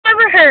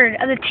third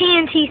of the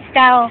TNT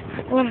style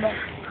limbo.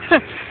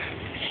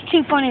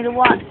 Too funny to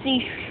watch.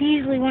 See,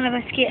 usually one of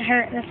us get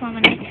hurt. That's why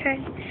my neck hurt.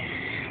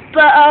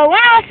 But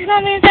one of us is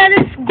on the inside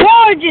of this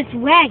gorgeous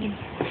wagon.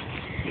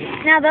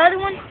 Now the other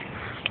one,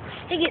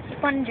 he gets the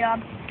fun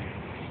job.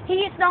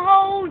 He gets to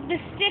hold the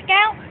stick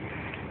out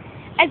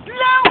as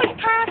low as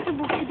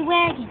possible to the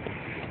wagon,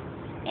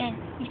 and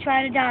you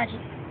try to dodge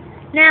it.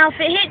 Now, if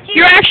it hits you,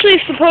 you're actually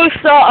supposed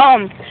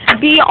to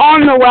be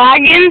on the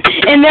wagon,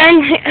 and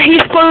then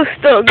he's supposed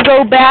to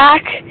go back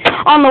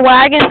on the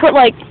wagon, put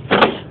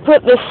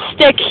the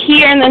stick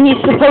here, and then he's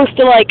supposed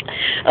to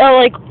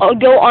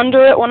go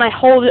under it when I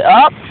hold it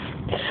up,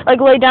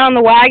 lay down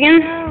the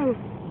wagon.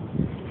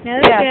 No,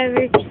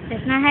 Trevor,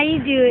 that's not how you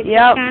do it. Yep.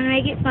 You're trying to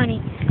make it funny.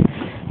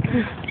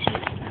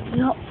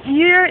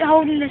 You're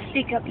holding the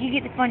stick up. You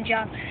get the fun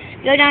job.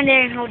 Go down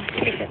there and hold the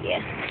stick up, yeah.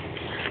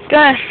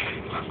 Good.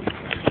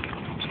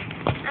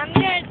 I'm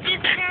gonna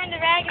just turn the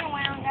wagon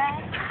around,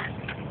 guys.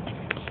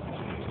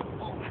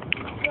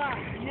 God,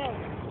 no.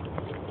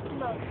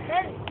 Look,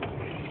 ready?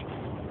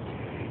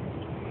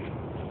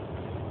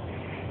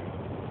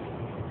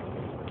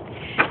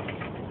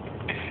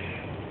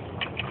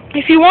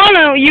 If you want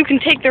to, you can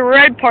take the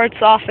red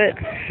parts off it.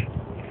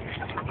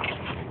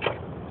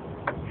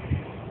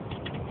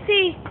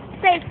 See,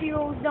 safety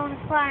rules don't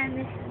apply in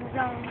this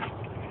zone.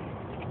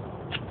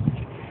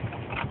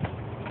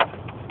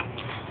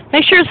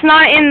 Make sure it's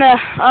not in the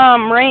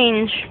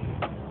range.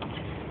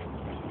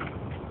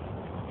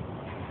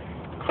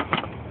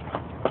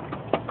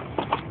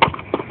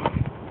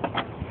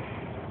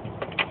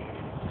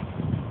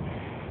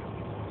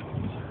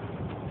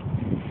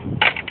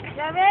 Is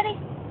that ready?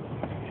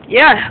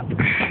 Yeah.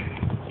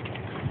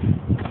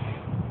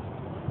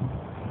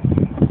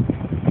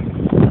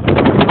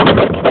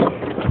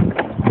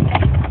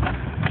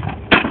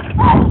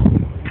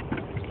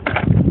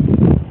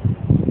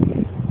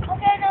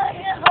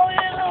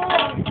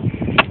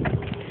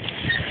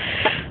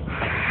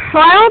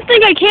 Well, I don't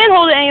think I can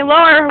hold it any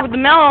lower with the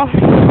mellow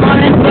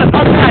on it, but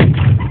I'll try.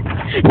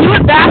 Do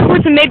it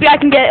backwards and maybe I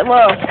can get it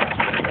low.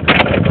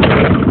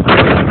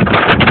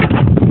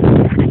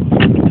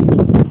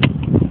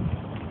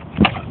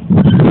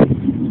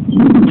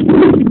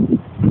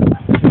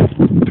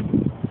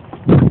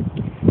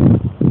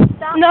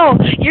 No,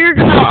 you're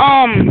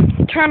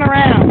gonna turn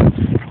around.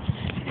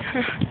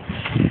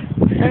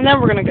 And then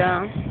we're gonna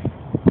go.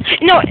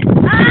 No.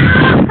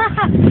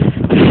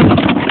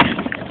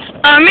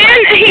 Man,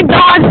 he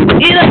dodged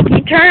it.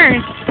 He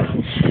turned.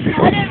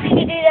 I didn't mean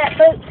to do that,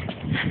 but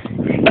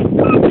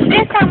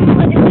this time I'm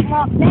gonna just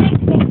walk back.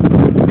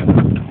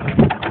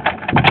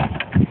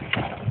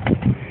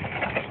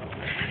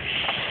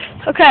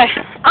 Okay.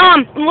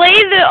 Lay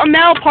the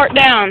metal part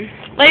down.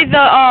 Lay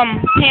the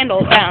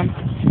handle down.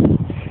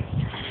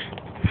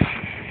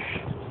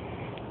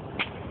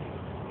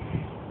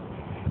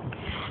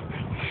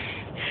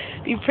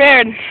 Be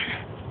prepared.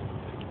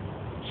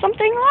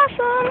 Something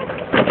awesome.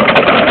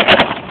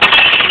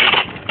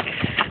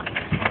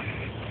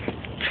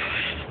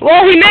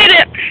 Well, we made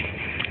it.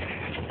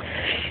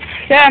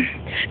 Yeah,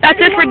 that's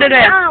it for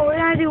today. Oh, we're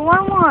gonna do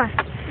one more.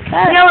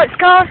 You know what it's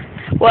called?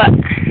 What?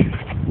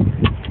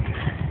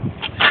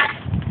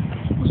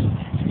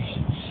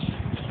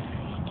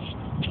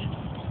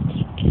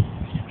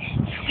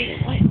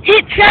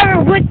 Hit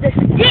Trevor with the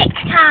stick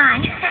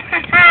time.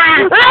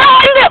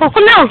 Oh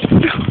no!